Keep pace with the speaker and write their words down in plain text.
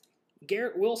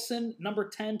Garrett Wilson, number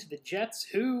 10 to the Jets,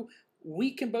 who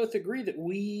we can both agree that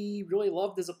we really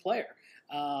loved as a player.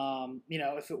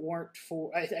 If it weren't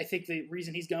for, I think the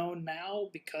reason he's going now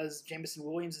because Jameson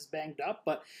Williams is banged up,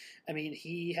 but I mean,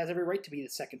 he has every right to be the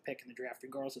second pick in the draft,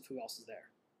 regardless of who else is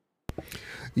there.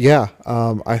 Yeah,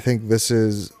 I think this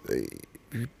is a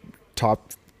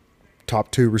top top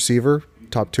two receiver,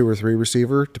 top two or three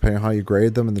receiver, depending on how you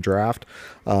grade them in the draft.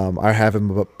 I have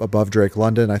him above Drake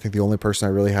London. I think the only person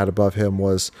I really had above him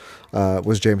was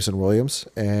Jameson Williams.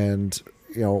 And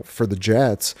for the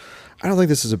Jets, I don't think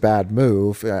this is a bad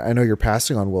move. I know you're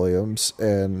passing on Williams,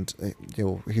 and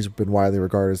he's been widely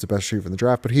regarded as the best receiver in the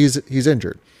draft, but he's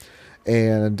injured.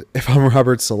 And if I'm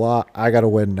Robert Salah, I got to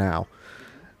win now.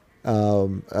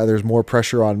 There's more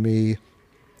pressure on me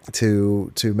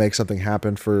to make something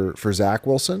happen for Zach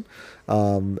Wilson.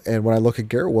 And when I look at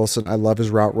Garrett Wilson, I love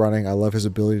his route running. I love his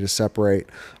ability to separate.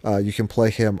 You can play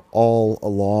him all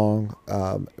along,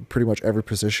 pretty much every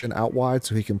position out wide.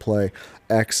 So he can play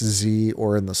X, Z,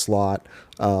 or in the slot,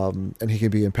 and he can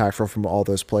be impactful from all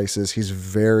those places. He's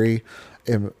very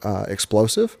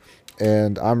explosive,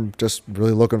 and I'm just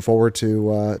really looking forward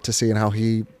to seeing how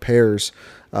he pairs.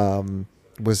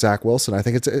 With Zach Wilson, I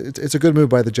think it's a good move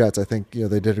by the Jets. I think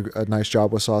they did a nice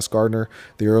job with Sauce Gardner,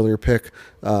 the earlier pick.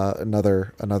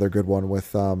 Another good one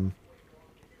with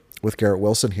Garrett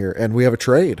Wilson here, and we have a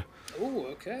trade. Oh,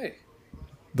 okay.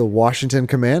 The Washington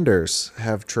Commanders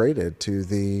have traded to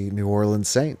the New Orleans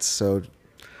Saints, so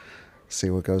see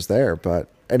what goes there.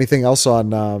 But anything else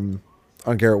on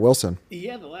Garrett Wilson?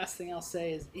 Yeah, the last thing I'll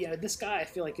say is, this guy I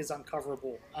feel like is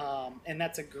uncoverable, and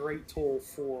that's a great tool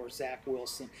for Zach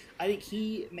Wilson. I think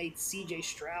he made C.J.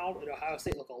 Stroud at Ohio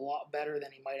State look a lot better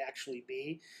than he might actually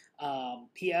be.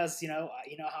 He has, how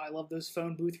I love those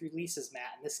phone booth releases,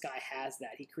 Matt, and this guy has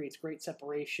that. He creates great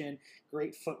separation,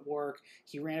 great footwork.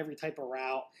 He ran every type of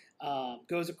route,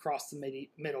 goes across the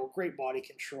middle, great body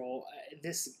control.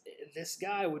 This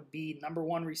guy would be number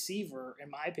one receiver, in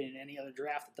my opinion, in any other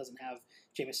draft that doesn't have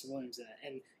Jameson Williams in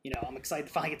it. And I'm excited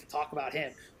to finally get to talk about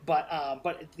him. But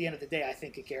at the end of the day, I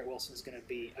think that Garrett Wilson is going to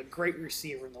be a great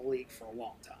receiver in the league for a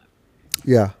long time.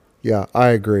 Yeah, yeah, I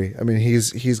agree. I mean,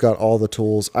 he's got all the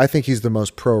tools. I think he's the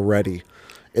most pro ready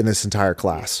in this entire Yeah,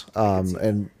 class. I can see that.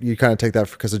 And you kind of take that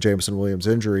because of Jameson Williams'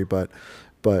 injury, but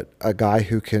a guy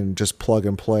who can just plug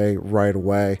and play right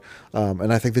away.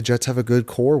 And I think the Jets have a good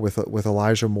core with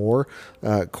Elijah Moore.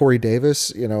 Corey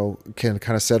Davis, can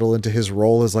kind of settle into his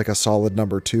role as like a solid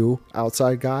number two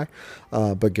outside guy.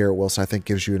 But Garrett Wilson, I think,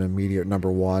 gives you an immediate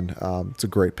number one. It's a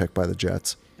great pick by the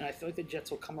Jets. And I feel like the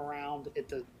Jets will come around at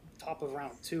the top of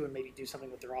round two and maybe do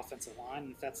something with their offensive line.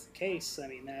 And if that's the case, I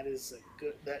mean that is a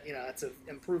good that's an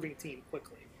improving team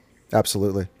quickly.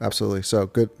 Absolutely, absolutely. So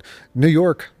good, New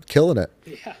York killing it.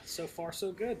 Yeah, so far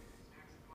so good.